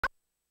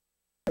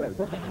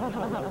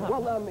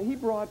Well, he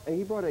brought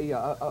a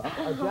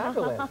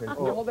jack-o'-lantern.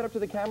 Can you hold that up to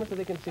the camera so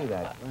they can see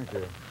that? Thank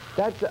you.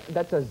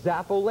 That's a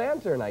Zappa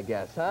lantern, I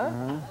guess, huh?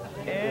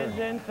 Is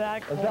in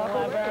fact A Zappa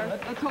clever. lantern.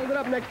 Let's hold it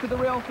up next to the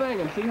real thing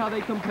and see how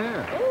they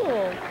compare.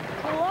 Ooh,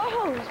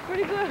 close.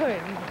 Pretty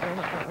good.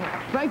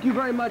 Thank you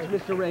very much,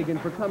 Mr. Reagan,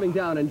 for coming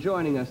down and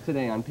joining us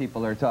today on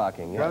People Are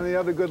Talking. Got any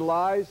other good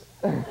lies?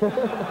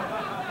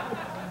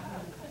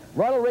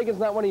 Ronald Reagan's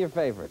not one of your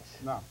favorites.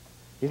 No.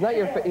 He's not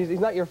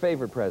your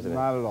favorite president.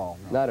 Not at all.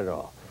 No. Not at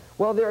all.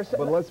 Well, there are.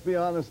 But let's be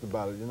honest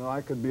about it. You know,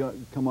 I could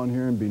come on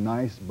here and be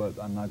nice, but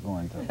I'm not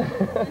going to.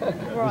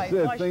 Right.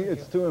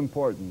 It's too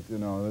important. You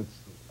know,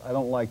 I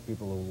don't like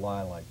people who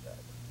lie like that.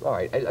 All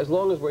right. As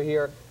long as we're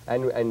here,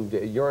 and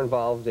you're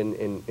involved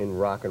in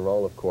rock and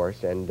roll, of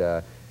course, and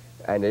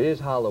it is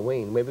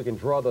Halloween. Maybe we can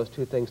draw those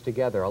two things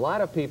together. A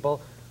lot of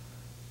people.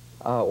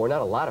 Or not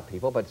a lot of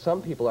people, but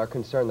some people are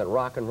concerned that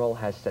rock and roll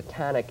has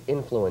satanic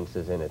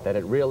influences in it, that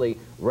it really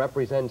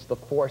represents the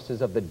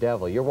forces of the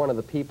devil. You're one of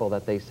the people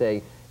that they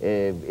say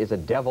is a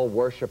devil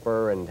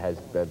worshiper and has,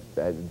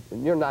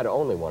 you're not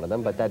only one of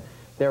them, but that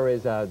there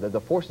is,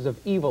 the forces of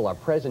evil are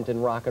present in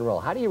rock and roll.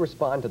 How do you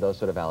respond to those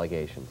sort of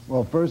allegations?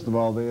 Well, first of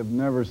all, they have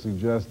never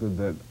suggested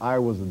that I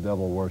was a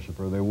devil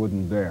worshiper. They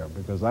wouldn't dare,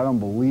 because I don't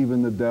believe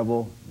in the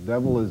devil.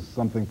 Devil is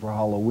something for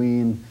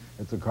Halloween.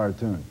 It's a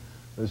cartoon.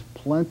 There's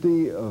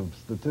plenty of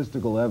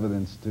statistical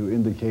evidence to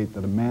indicate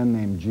that a man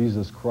named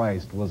Jesus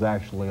Christ was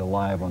actually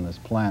alive on this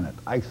planet.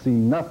 I see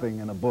nothing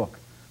in a book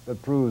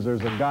that proves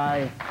there's a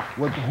guy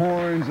with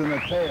horns and a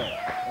tail,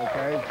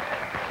 okay?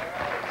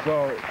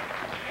 So,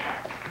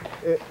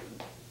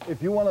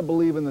 if you want to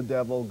believe in the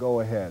devil,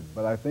 go ahead.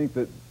 But I think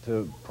that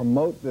to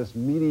promote this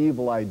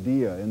medieval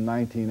idea in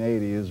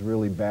 1980 is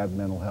really bad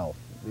mental health.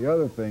 The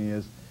other thing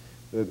is,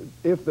 that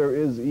if there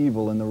is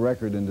evil in the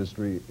record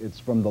industry, it's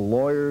from the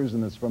lawyers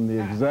and it's from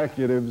the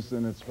executives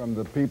and it's from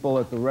the people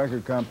at the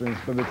record companies,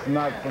 but it's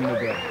not from the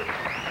devil.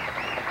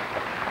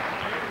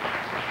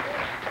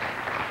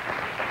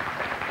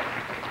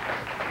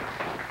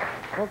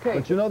 Okay.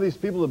 But you know, these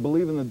people that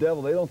believe in the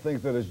devil, they don't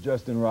think that it's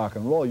just in rock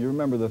and roll. You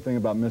remember the thing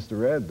about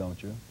Mr. Ed,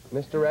 don't you?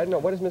 Mr. Ed? No,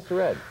 what is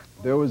Mr. Ed?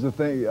 There was a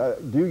thing,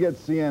 do you get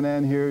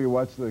CNN here? You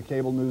watch the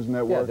cable news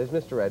network? Yeah,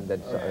 there's Mr. Ed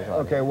that's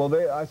okay, well,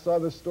 I saw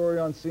this story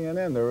on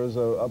CNN. There was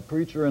a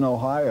preacher in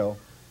Ohio.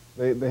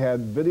 They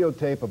had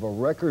videotape of a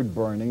record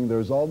burning.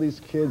 There's all these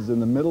kids in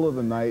the middle of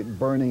the night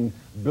burning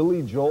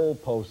Billy Joel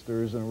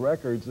posters and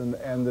records,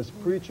 and this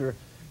preacher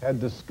had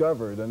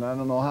discovered, and I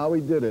don't know how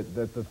he did it,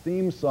 that the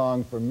theme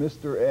song for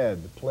Mr. Ed,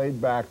 played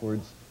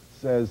backwards,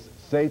 says,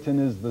 "Satan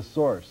is the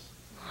source."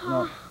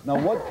 Now,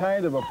 what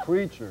kind of a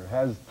preacher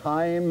has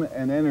time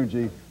and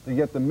energy to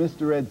get the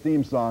Mr. Ed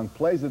theme song,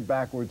 plays it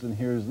backwards, and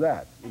hears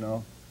that, you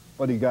know?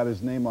 But he got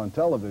his name on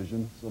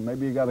television, so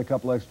maybe he got a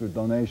couple extra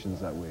donations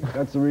that week.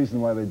 That's the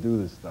reason why they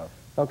do this stuff.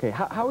 Okay,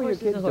 how are your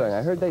kids doing?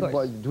 I heard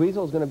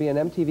Dweezil's going to be an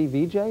MTV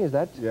VJ, is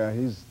that? Yeah,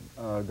 he's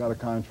got a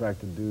contract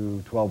to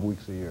do 12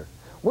 weeks a year.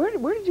 Where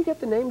did you get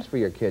the names for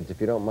your kids,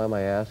 if you don't mind my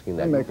asking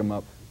that? I make them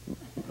up.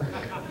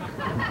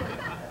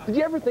 Did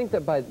you ever think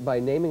that by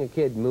naming a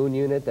kid Moon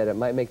Unit that it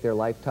might make their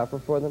life tougher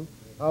for them?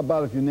 How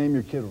about if you name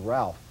your kid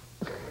Ralph?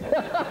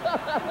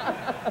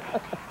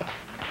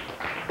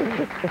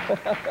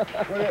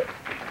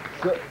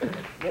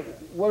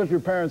 What if your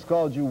parents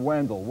called you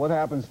Wendell? What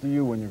happens to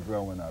you when you're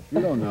growing up?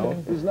 You don't know.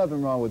 There's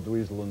nothing wrong with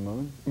Dweezil and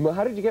Moon. Well,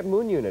 how did you get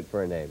Moon Unit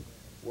for a name?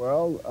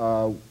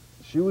 Well,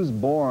 she was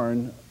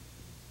born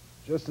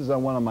just as I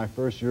went on my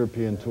first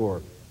European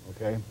tour,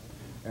 okay?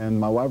 And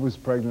my wife was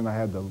pregnant. I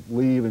had to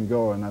leave and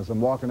go. And as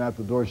I'm walking out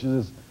the door, she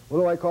says, "What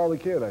do I call the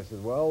kid?" I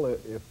said, "Well,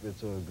 if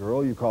it's a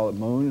girl, you call it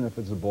Moon, and if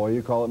it's a boy,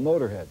 you call it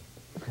Motorhead."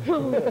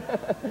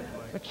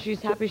 But she's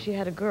happy she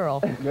had a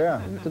girl.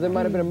 Yeah. So there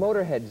might have been a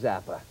Motorhead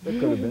Zappa. It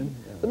could have been.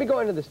 Yeah. Let me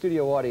go into the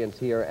studio audience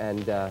here,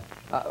 and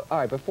all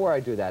right, before I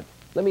do that,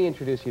 let me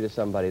introduce you to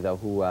somebody, though,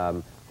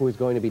 who is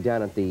going to be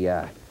down at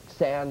the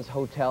Sands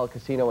Hotel,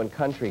 Casino, and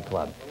Country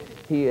Club.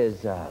 He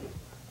is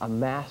a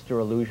master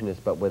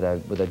illusionist, but with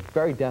a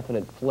very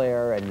definite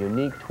flair and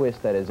unique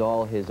twist that is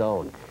all his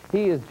own.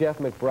 He is Jeff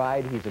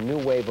McBride. He's a new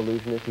wave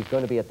illusionist. He's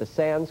going to be at the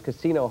Sands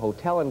Casino,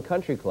 Hotel, and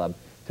Country Club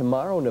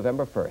tomorrow,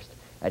 November 1st,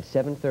 at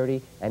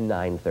 7:30 and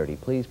 9:30.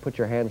 Please put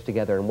your hands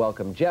together and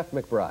welcome Jeff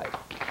McBride.